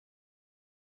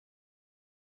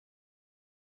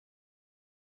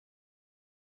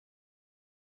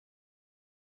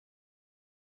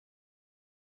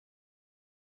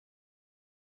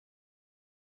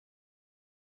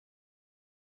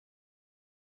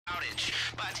outage,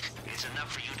 but it's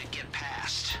enough for you to get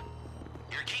past.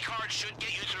 Your keycard should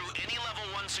get you through any level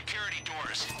 1 security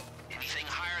doors. Anything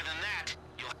higher than that,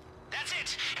 you'll... That's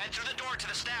it! Head through the door to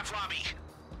the staff lobby.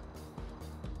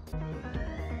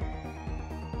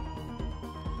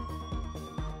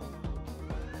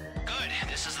 Good,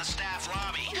 this is the staff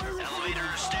lobby. Elevator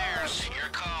or stairs, your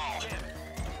call.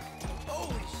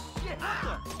 Holy shit!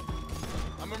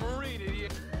 I'm a Marine,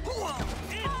 idiot.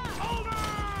 It's over!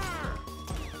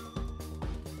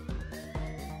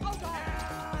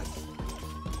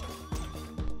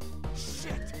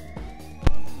 Shit!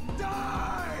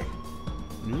 Die!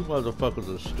 You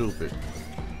motherfuckers are stupid.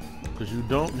 Because you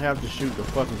don't have to shoot the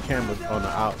fucking cameras on the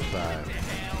outside.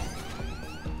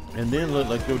 And then look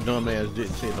like your dumb ass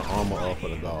didn't take the armor off of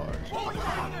the guards. What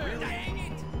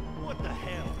the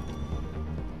hell?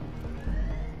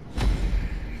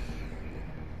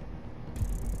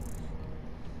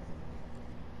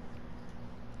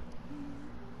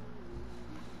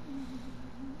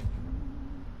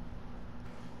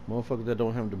 Motherfuckers that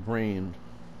don't have the brain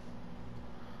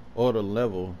or the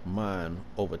level mind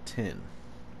over 10.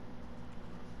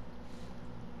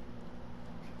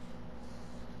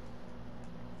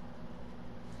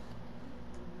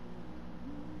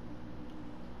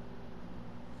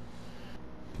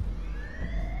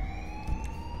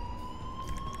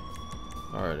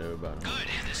 Alright, everybody. Good,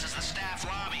 this is the staff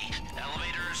lobby.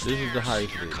 Elevator or stairs, This is the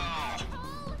heist your video. call.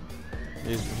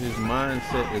 His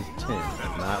mindset is 10,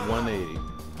 not 180.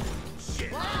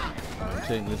 I'm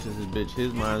saying this is his bitch.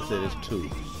 His mindset is 2.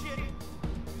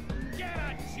 Get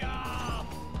a job!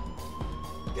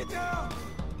 Get down!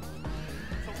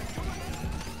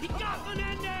 He got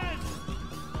Menendez!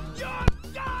 You're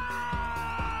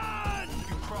done!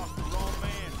 You crossed the wrong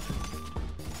man.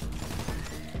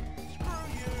 Screw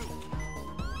you!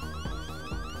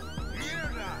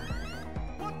 Mierda!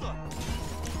 What the?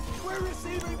 We're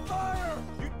receiving fire!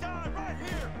 You die right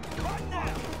here! Right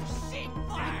now! Shit!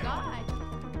 My God.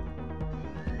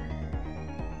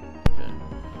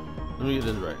 Let me get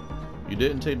this right. You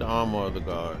didn't take the armor of the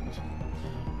guards.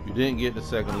 You didn't get the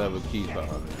second level key card.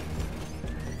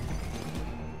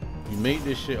 You made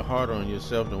this shit harder on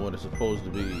yourself than what it's supposed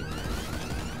to be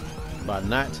by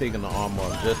not taking the armor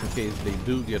off just in case they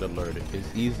do get alerted.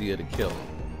 It's easier to kill them.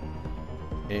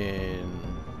 And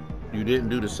you didn't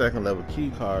do the second level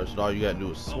key card, so all you gotta do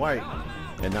is swipe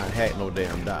and not hack no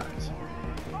damn dots.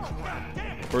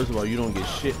 First of all, you don't get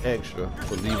shit extra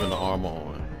for leaving the armor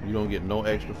on. You don't get no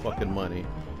extra fucking money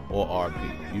or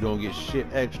RP. You don't get shit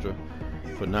extra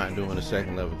for not doing the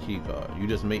second level key card. You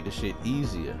just make the shit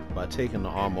easier by taking the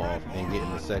armor off and getting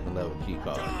the second level key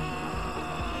card.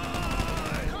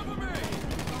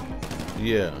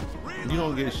 Yeah, you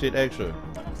don't get shit extra.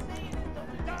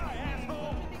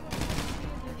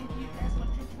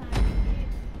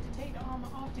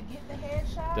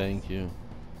 Thank you.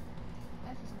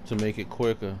 To make it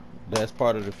quicker, that's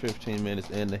part of the 15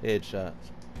 minutes and the headshots.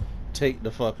 Take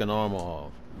the fucking armor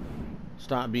off.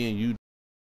 Stop being you.